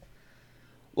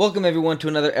Welcome everyone to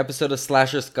another episode of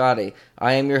Slasher Scotty.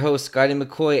 I am your host Scotty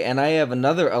McCoy, and I have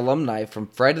another alumni from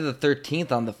Friday the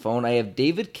 13th on the phone. I have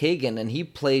David Kagan, and he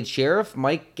played Sheriff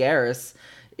Mike Garris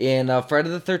in Friday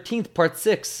the 13th Part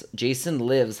 6, Jason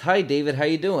Lives. Hi David, how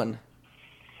you doing?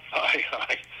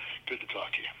 Hi. Good to talk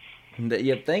to you.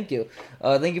 Yep, thank you.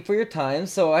 Thank you for your time.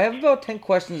 So I have about 10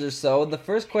 questions or so. The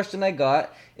first question I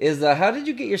got is, how did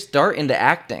you get your start into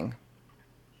acting?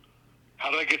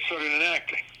 How did I get started in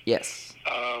acting? Yes.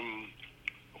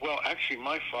 Well, actually,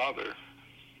 my father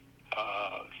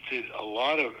did a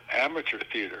lot of amateur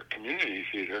theater, community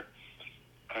theater,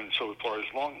 and so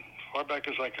far back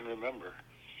as I can remember,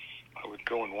 I would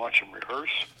go and watch him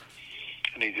rehearse,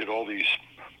 and he did all these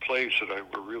plays that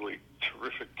were really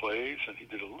terrific plays, and he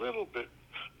did a little bit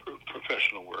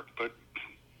professional work, but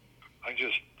I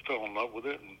just fell in love with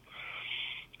it, and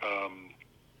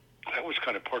that was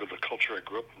kind of part of the culture I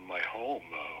grew up in my home,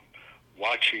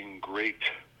 watching great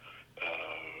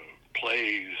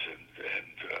plays and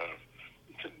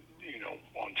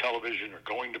on television or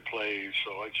going to plays.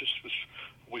 So I just was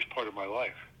always part of my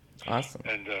life. Awesome.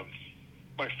 And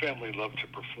my family loved to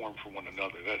perform for one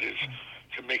another. That is,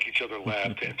 to make each other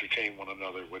laugh, to entertain one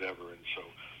another, whatever. And so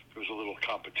there was a little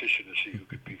competition to see who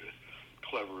could be the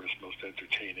cleverest, most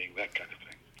entertaining, that kind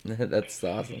of thing. That's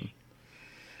awesome.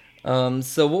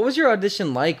 So what was your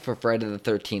audition like for Friday the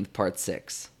 13th Part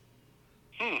 6?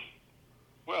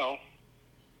 Well,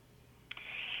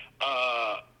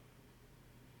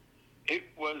 it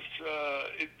was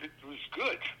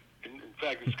good. In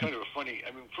fact, it's kind of funny.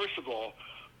 I mean, first of all,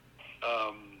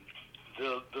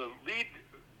 the lead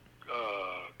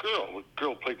the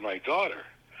girl played my daughter,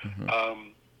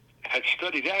 had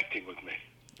studied acting with me.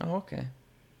 Oh, okay.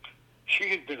 She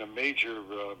had been a major,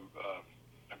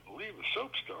 I believe, a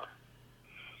soap star,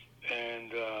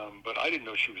 and but I didn't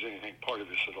know she was anything part of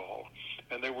this at all.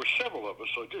 And there were several of us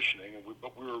auditioning,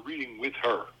 but we were reading with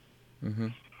her. Mm-hmm.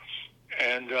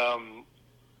 And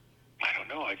I don't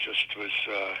know. I just was.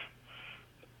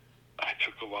 I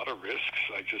took a lot of risks.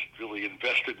 I just really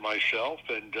invested myself,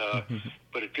 and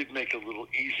but it did make it a little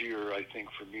easier, I think,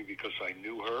 for me because I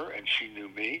knew her and she knew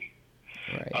me.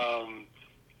 Right.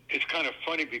 It's kind of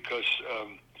funny because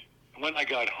when I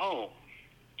got home,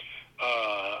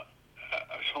 I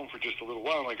was home for just a little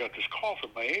while, and I got this call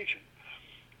from my agent,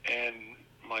 and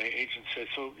my agent said,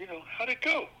 "So, how'd it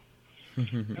go?"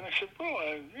 And I said, "Well,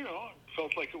 I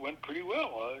felt like it went pretty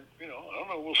well. I don't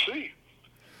know. We'll see."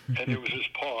 And there was this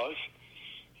pause,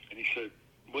 and he said,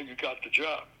 "Well, you got the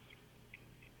job."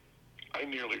 I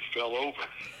nearly fell over.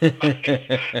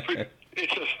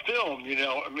 It's a film,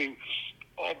 I mean,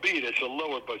 albeit it's a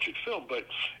lower budget film, but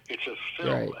it's a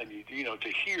film, Right. and to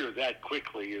hear that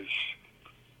quickly is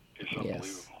unbelievable.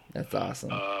 Yes, that's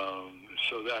awesome.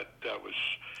 So that was.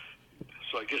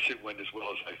 So I guess it went as well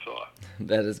as I thought.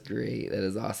 That is great. That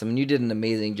is awesome. And you did an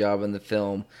amazing job in the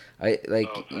film. Oh,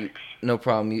 thanks. No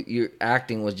problem. Your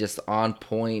acting was just on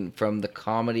point, from the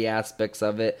comedy aspects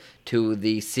of it to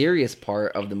the serious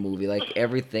part of the movie. Like,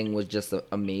 everything was just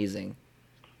amazing.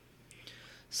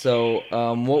 So,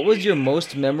 what was your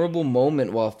most memorable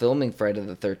moment while filming Friday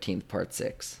the 13th Part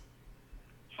 6?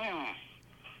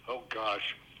 Oh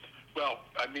gosh. Well,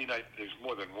 I mean, there's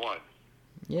more than one.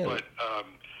 Yeah. But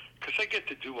because I get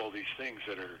to do all these things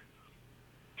that are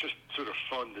just sort of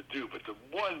fun to do. But the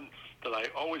one that I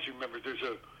always remember, there's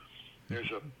a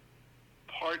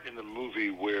part in the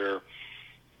movie where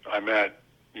I'm at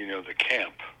the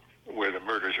camp where the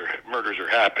murders are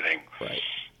happening, Right.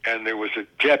 and there was a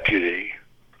deputy.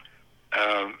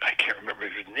 I can't remember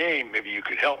his name. Maybe you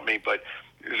could help me. But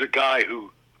there's a guy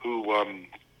who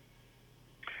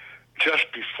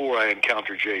just before I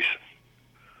encounter Jason,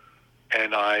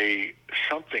 and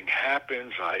something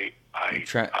happens. I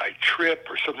trip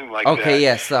or something like that. Okay,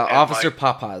 yes, Officer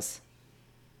Papas.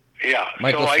 Yeah.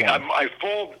 Michael so Swan. I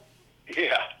fall.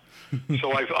 Yeah.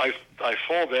 So I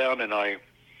fall down, and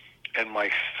my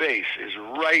face is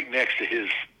right next to his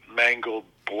mangled,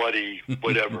 bloody,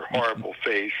 whatever, horrible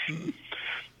face,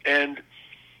 and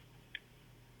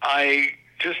I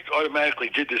just automatically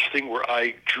did this thing where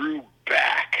I drew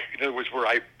back. In other words, where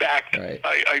I backed. Right.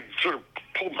 I sort of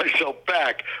pulled myself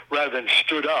back rather than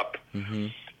stood up. Mm-hmm.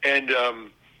 And,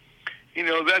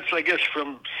 that's, I guess,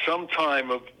 from some time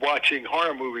of watching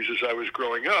horror movies as I was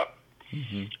growing up.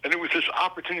 Mm-hmm. And it was this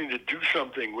opportunity to do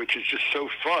something which is just so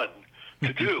fun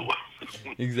to do.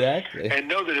 Exactly. And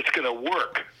know that it's going to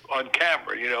work on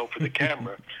camera, for the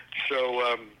camera.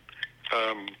 So,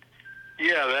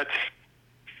 yeah,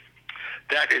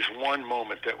 that is one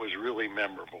moment that was really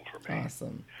memorable for me.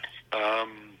 Awesome.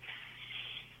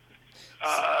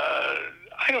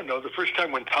 I don't know, the first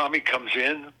time when Tommy comes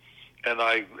in and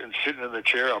I am sitting in the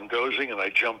chair, I'm dozing, and I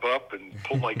jump up and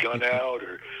pull my gun out,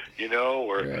 or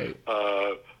Right.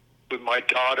 With my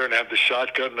daughter and have the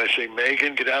shotgun, and I say,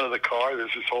 Megan, get out of the car.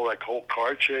 There's this whole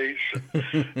car chase, or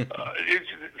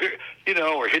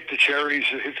hit the cherries,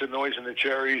 hit the noise in the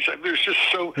cherries. There's just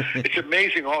it's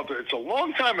amazing. It's a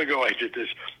long time ago I did this,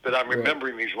 but I'm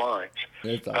remembering these lines.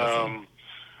 That's awesome.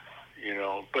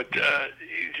 But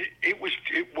it was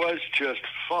just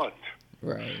fun.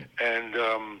 Right. And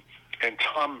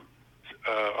Tom,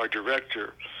 our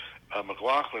director,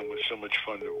 McLaughlin, was so much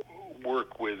fun to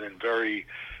work with and very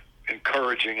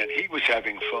encouraging, and he was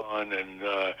having fun, and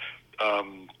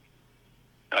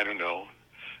I don't know.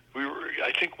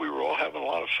 I think we were all having a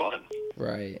lot of fun.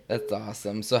 Right. That's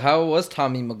awesome. So how was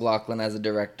Tommy McLaughlin as a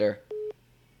director?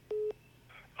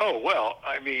 Oh, well,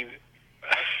 I mean,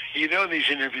 in these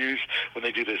interviews, when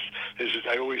they do this,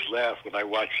 I always laugh when I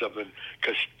watch something,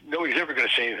 because nobody's ever going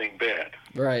to say anything bad.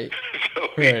 Right. So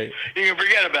right. You can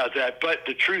forget about that. But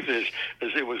the truth is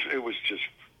it was just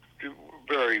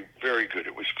very, very good.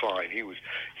 It was fine. He was,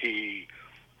 I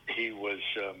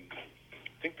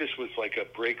think this was like a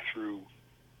breakthrough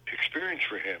experience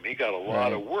for him. He got a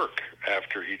lot of work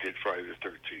after he did Friday the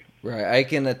 13th. Right. I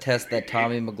can attest that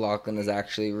Tommy McLaughlin is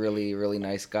actually a really, really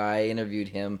nice guy. I interviewed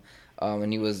him,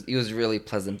 and he was really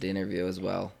pleasant to interview as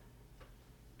well.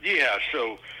 Yeah.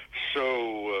 So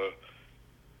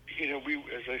we,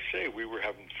 as I say, we were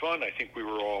having fun. I think we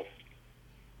were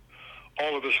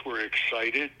all of us were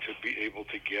excited to be able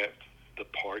to get the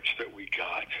parts that we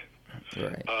got.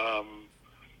 Right.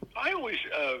 I always,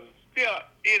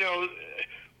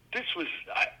 this was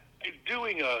I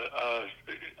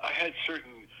had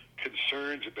certain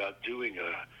concerns about doing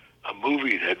a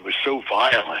movie that was so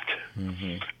violent.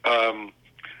 Mm-hmm.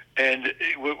 And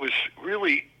what was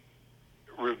really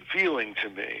revealing to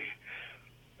me,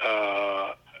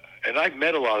 and I've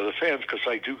met a lot of the fans because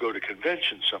I do go to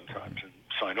conventions sometimes and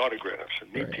sign autographs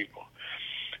and meet people.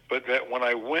 But that when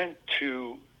I went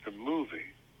to the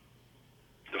movie,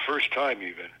 the first time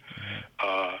even,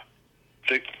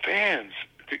 the fans,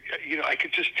 I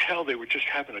could just tell they were just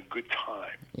having a good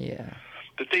time. Yeah.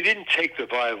 That they didn't take the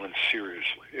violence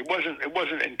seriously. It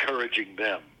wasn't encouraging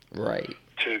them. Right.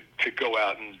 To go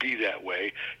out and be that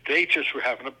way. They just were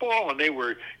having a ball, and they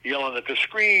were yelling at the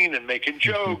screen and making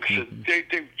jokes, and they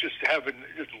just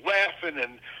laughing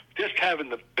and just having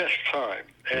the best time.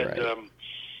 And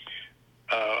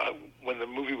when the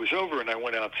movie was over and I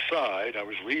went outside, I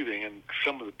was leaving, and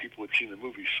some of the people who had seen the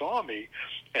movie saw me,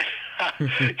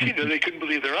 and they couldn't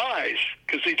believe their eyes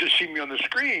because they just seen me on the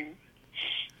screen,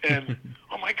 and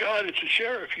oh my God, it's the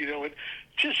sheriff, and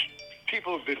just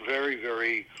people have been very,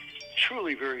 very,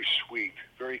 truly very sweet,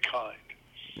 very kind.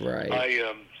 Right.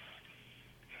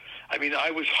 I mean,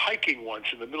 I was hiking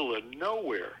once in the middle of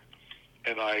nowhere,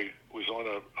 and I was on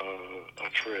a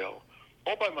trail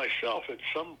all by myself, and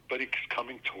somebody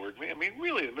coming toward me. I mean,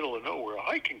 really in the middle of nowhere, a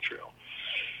hiking trail,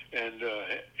 and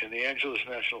in the Angeles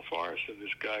National Forest. And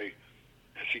this guy,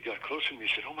 as he got closer to me,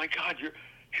 he said, "Oh my God, you're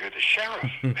the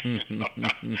sheriff." You just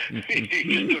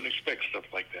don't expect stuff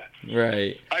like that.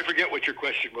 Right. I forget what your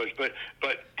question was, but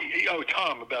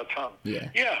about Tom. Yeah.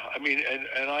 Yeah. I mean,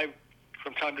 and I,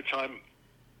 from time to time,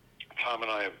 Tom and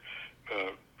I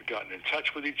have gotten in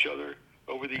touch with each other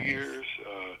over the years,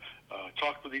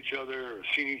 talked with each other, or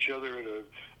seen each other at an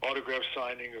autograph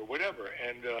signing or whatever,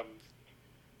 and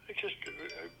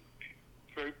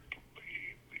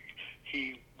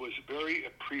he was very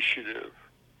appreciative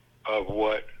of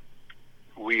what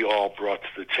we all brought to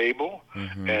the table,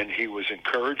 and he was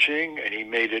encouraging, and he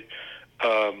made it,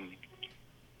 and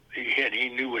he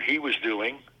knew what he was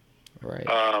doing, right?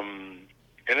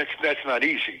 And that's not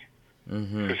easy,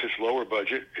 because it's lower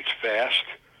budget, it's fast.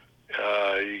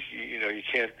 You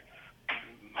can't,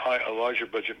 a larger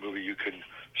budget movie, you can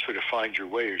sort of find your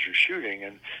way as you're shooting,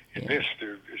 and in this,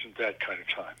 there isn't that kind of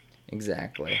time.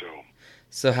 Exactly.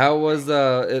 So how was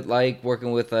it like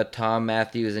working with Tom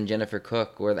Matthews and Jennifer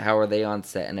Cook? How are they on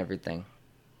set and everything?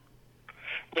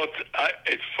 Well,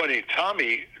 it's funny. Tom,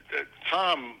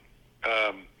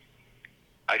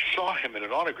 I saw him at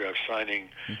an autograph signing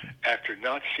after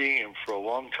not seeing him for a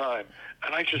long time,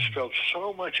 and I just felt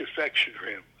so much affection for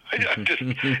him.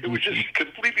 It was just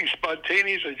completely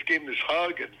spontaneous. I just gave him this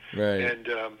hug, and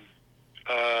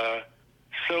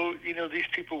so these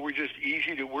people were just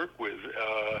easy to work with.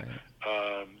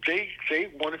 They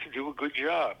wanted to do a good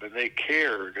job, and they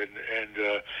cared,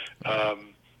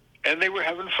 and they were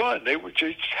having fun. They were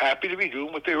just happy to be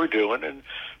doing what they were doing, and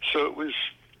so it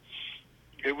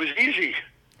was easy.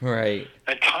 Right.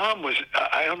 And Tom was,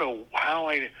 I don't know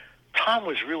how Tom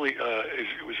was really,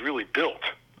 it was really built.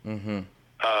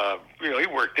 he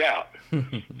worked out.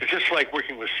 It's just like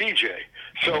working with CJ.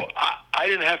 So I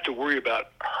didn't have to worry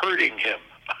about hurting him.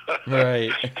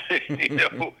 Right.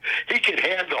 He could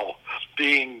handle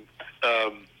being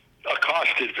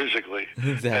accosted physically,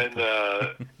 Exactly.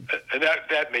 and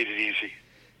that made it easy.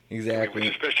 Exactly.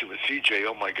 Especially with CJ.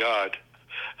 Oh my God.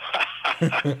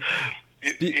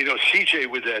 CJ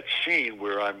with that scene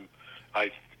where I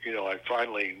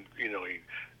finally,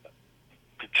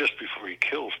 just before he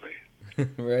kills me.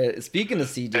 Right. Speaking of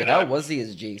CJ, And how was he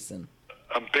as Jason?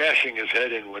 I'm bashing his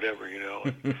head in, whatever.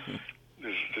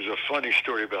 There's a funny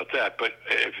story about that, but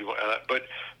if you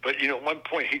at one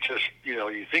point he just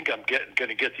you think I'm going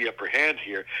to get the upper hand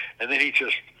here, and then he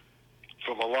just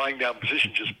from a lying down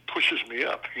position just pushes me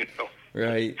up.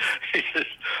 Right.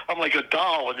 I'm like a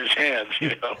doll in his hands. He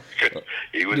was,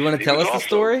 Do you want to tell us the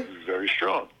story? He was very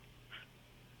strong.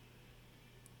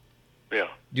 Yeah.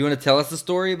 Do you want to tell us the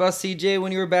story about CJ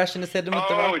when you were bashing his head in with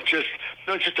the rock?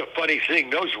 It's just a funny thing.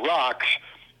 Those rocks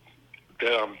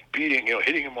that I'm beating,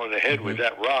 hitting him on the head with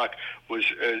that rock was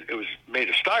made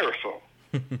of styrofoam.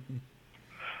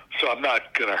 So I'm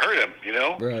not going to hurt him,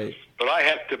 Right. But I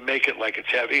have to make it like it's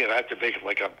heavy, and I have to make it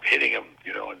like I'm hitting him,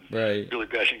 and really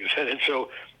bashing his head. And so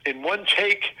in one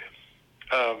take,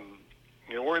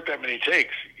 weren't that many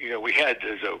takes. We had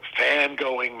there's a fan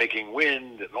going, making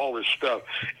wind, and all this stuff.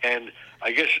 And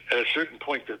I guess at a certain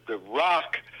point, that the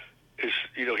rock is,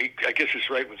 I guess it's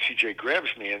right when CJ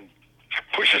grabs me and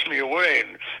pushes me away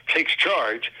and takes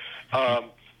charge. I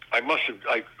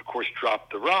of course,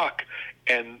 dropped the rock,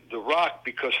 and the rock,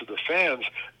 because of the fans,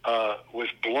 was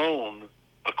blown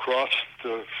across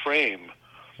the frame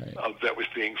that was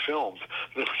being filmed.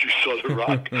 You saw the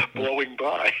rock blowing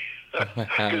by.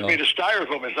 Because it's made of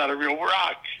styrofoam, it's not a real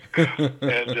rock.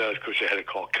 And of course, I had to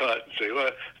call cut and say,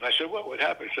 "What?" And I said, "What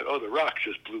happened?" He said, "Oh, the rock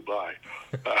just blew by."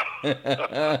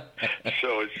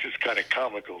 So it's just kind of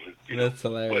comical. That's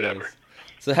hilarious. Whatever.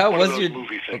 So how was your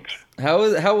movie things?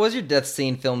 How was your death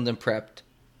scene filmed and prepped?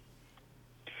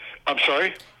 I'm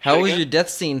sorry. How was your death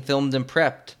scene filmed and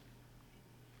prepped?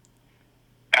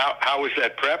 How was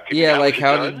that prepped? Yeah, like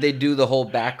how did they do the whole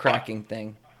back cracking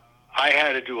thing? I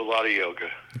had to do a lot of yoga.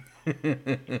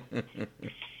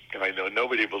 And I know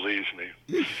nobody believes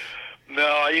me. No,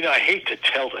 I hate to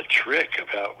tell the trick of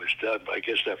how it was done, but I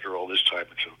guess after all this time,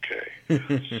 it's okay.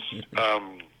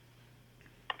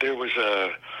 There was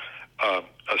a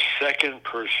second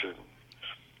person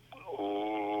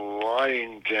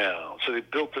lying down. So they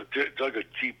dug a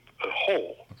deep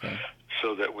hole,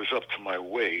 so that was up to my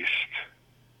waist.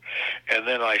 And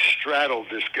then I straddled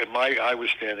this guy. I was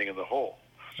standing in the hole.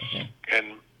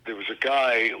 And there was a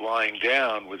guy lying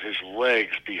down with his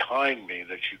legs behind me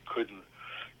that you couldn't,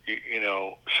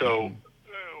 so,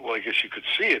 well, I guess you could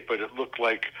see it, but it looked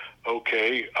like,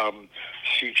 okay,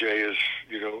 CJ is,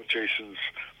 Jason's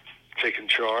taking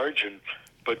charge,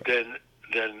 but then,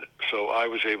 so I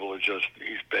was able to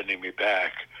he's bending me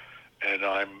back, and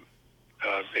I'm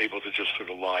able to just sort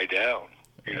of lie down,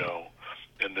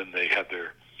 and then they had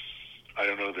their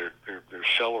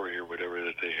celery or whatever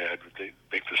that they had, but they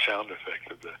make the sound effect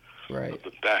of the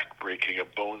back breaking,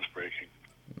 of bones breaking.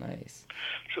 Nice.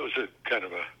 So it was a kind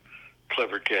of a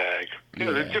clever gag.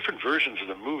 There are different versions of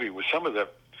the movie. With some of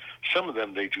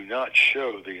them they do not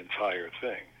show the entire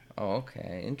thing. Oh,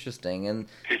 okay, interesting. And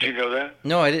did you know that?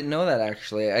 No, I didn't know that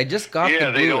actually. I just got the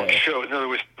Blu-ray. They don't show. In other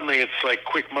words, suddenly it's like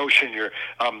quick motion. You're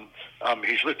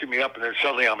he's lifting me up, and then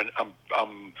suddenly I'm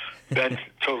bent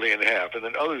totally in half. And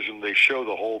then others, and they show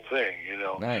the whole thing.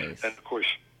 Nice. And of course,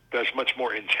 that's much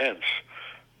more intense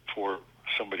for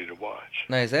somebody to watch.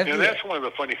 Nice. That's one of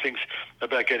the funny things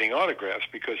about getting autographs,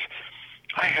 because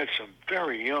I had some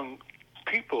very young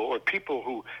people, or people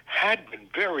who had been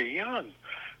very young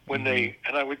when and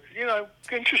I would, I'm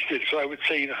interested, so I would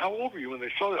say, how old were you when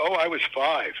they saw it? Oh, I was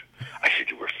 5. I said,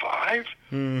 you were 5?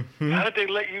 Mm-hmm. How did they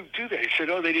let you do that? He said,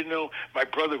 oh, they didn't know. My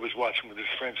brother was watching with his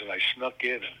friends, and I snuck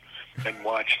in and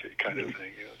watched it, kind of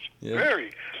thing. It's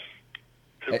very...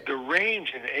 The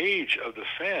range and age of the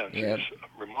fans is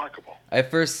remarkable. I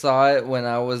first saw it when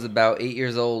I was about 8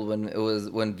 years old, when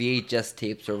VHS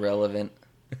tapes were relevant.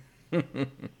 I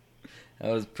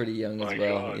was pretty young as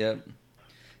well. God.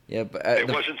 Yep. It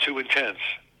wasn't too intense.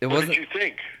 What did you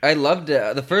think? I loved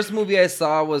it. The first movie I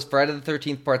saw was Friday the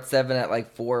 13th Part 7 at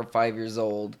like 4 or 5 years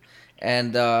old.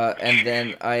 And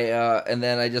then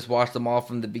I just watched them all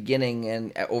from the beginning,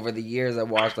 and over the years I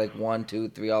watched like 1, 2,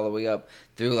 3 all the way up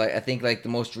through, like, I think like the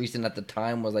most recent at the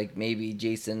time was like maybe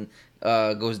Jason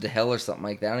Goes to Hell or something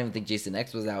like that. I don't even think Jason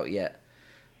X was out yet.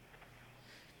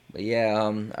 But yeah,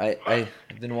 I've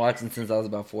been watching since I was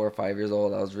about 4 or 5 years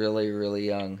old. I was really, really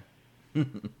young.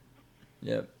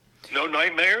 Yep. No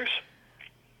nightmares?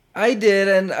 I did,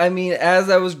 and I mean, as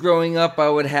I was growing up, I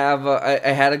would have I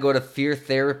had to go to fear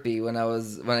therapy when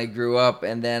I grew up,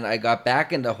 and then I got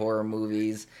back into horror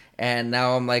movies, and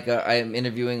now I'm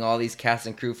interviewing all these cast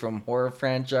and crew from horror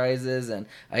franchises, and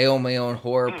I own my own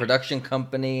horror production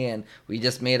company, and we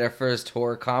just made our first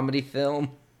horror comedy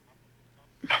film.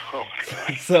 Oh,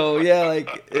 God. So yeah, like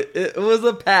it was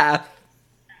a path.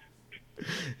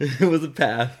 It was a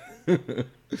path.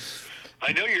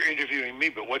 I know you're interviewing me,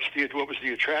 but what was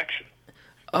the attraction?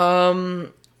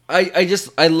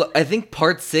 I think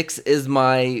part 6 is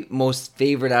my most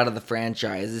favorite out of the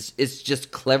franchise. It's just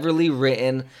cleverly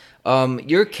written.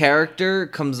 Your character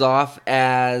comes off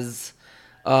as,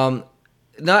 not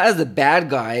as a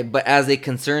bad guy, but as a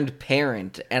concerned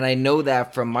parent. And I know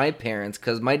that from my parents,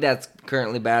 because my dad's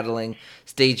currently battling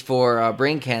stage 4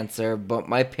 brain cancer, but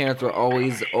my parents were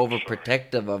always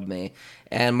overprotective of me.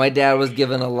 And my dad was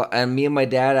given a lot, and me and my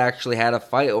dad actually had a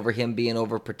fight over him being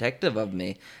overprotective of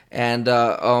me. And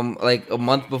like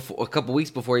a couple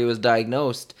weeks before he was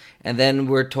diagnosed, and then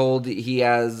we're told he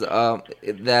has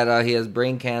he has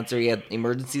brain cancer. He had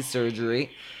emergency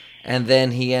surgery, and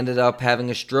then he ended up having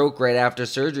a stroke right after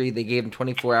surgery. They gave him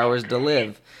 24 hours to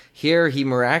live. Here, he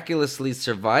miraculously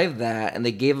survived that, and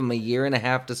they gave him a year and a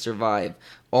half to survive.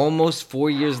 Almost 4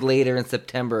 years later in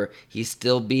September, he's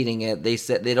still beating it. They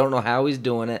said they don't know how he's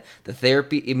doing it. The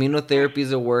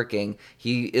immunotherapies are working.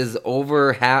 He is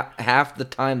over half the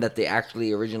time that they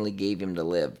actually originally gave him to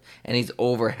live, and he's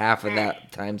over half of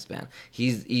that time span.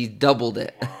 He's doubled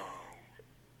it.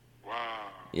 Wow.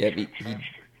 Yep.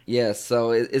 Yeah,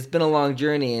 so it's been a long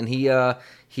journey, and he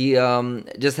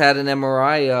just had an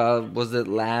MRI. Was it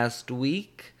last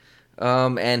week?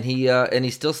 And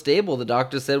he's still stable. The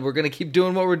doctor said we're gonna keep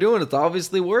doing what we're doing. It's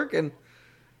obviously working.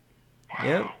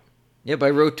 Wow. Yep. I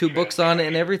wrote 2 books on it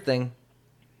and everything.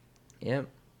 Yep.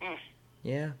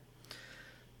 Yeah.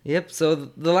 Yep. So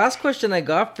the last question I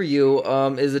got for you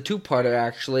is a 2-parter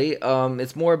actually.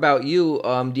 It's more about you.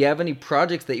 Do you have any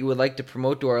projects that you would like to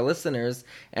promote to our listeners?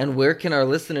 And where can our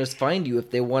listeners find you if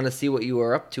they want to see what you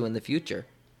are up to in the future?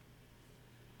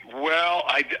 Well,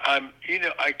 I'm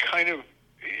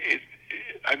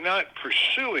not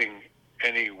pursuing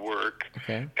any work,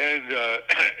 Okay. and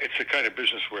it's the kind of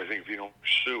business where I think if you don't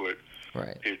pursue it,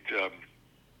 Right.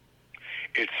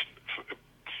 It's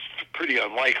pretty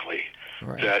unlikely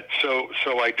Right. that. So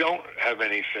I don't have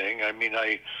anything. I mean,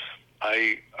 I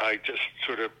just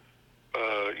sort of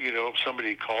if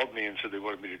somebody called me and said they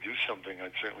wanted me to do something,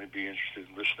 I'd certainly be interested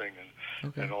in listening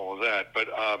and all of that. But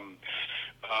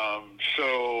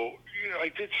so I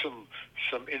did some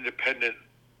independent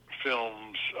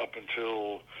films up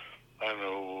until I don't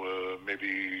know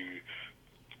maybe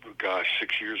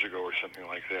 6 years ago or something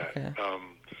like that. Okay.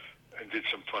 And did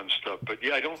some fun stuff. But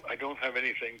yeah, I don't have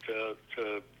anything to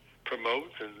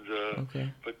promote, and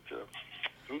Okay. but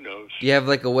who knows? Do you have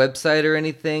like a website or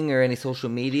anything, or any social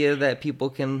media that people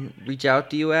can reach out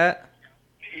to you at?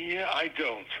 Yeah, I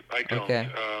don't. Okay.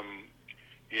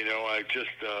 I just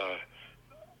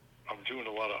I'm doing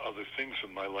a lot of other things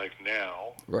in my life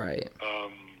now. Right.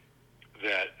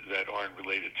 That aren't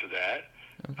related to that.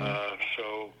 Okay.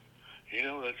 So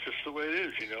that's just the way it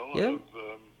is. Yeah.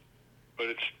 But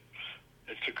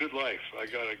it's a good life. I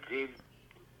got a good.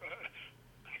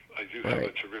 I do have Right.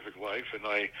 a terrific life, and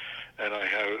I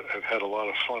have had a lot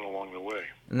of fun along the way.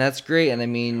 And that's great. And I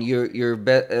mean, you have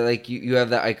that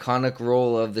iconic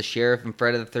role of the sheriff in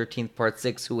Friday the 13th Part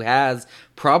 6, who has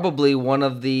probably one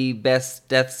of the best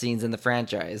death scenes in the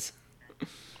franchise.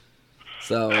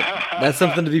 So that's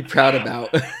something to be proud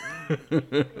about.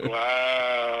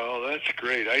 Wow, that's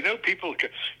great. I know people.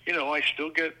 I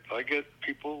get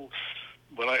people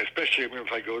especially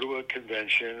if I go to a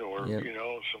convention or Yep.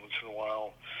 so once in a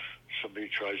while somebody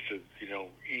tries to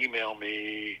email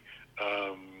me,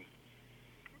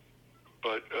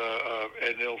 but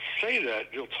and they'll say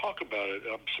that they'll talk about it.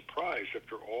 I'm surprised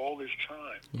after all this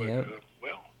time. But Yep.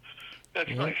 That's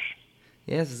Yep. nice.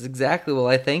 Yes, exactly. Well,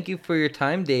 I thank you for your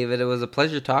time, David. It was a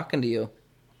pleasure talking to you.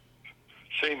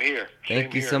 Same here.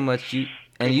 Thank you so much. Good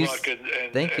luck, and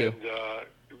thank you. And,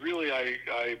 really, I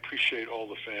appreciate all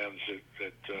the fans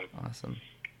that Awesome.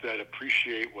 that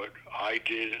appreciate what I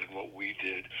did and what we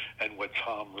did and what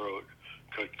Tom wrote.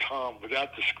 Because Tom,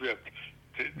 without the script,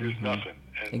 there's nothing.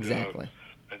 And, Exactly.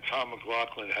 And Tom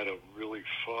McLaughlin had a really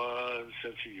fun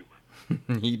sense of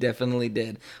humor. He definitely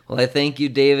did. Well, I thank you,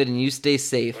 David, and you stay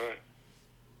safe. All right.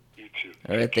 You too.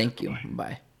 All right, Take care. thank you. Bye-bye.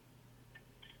 Bye.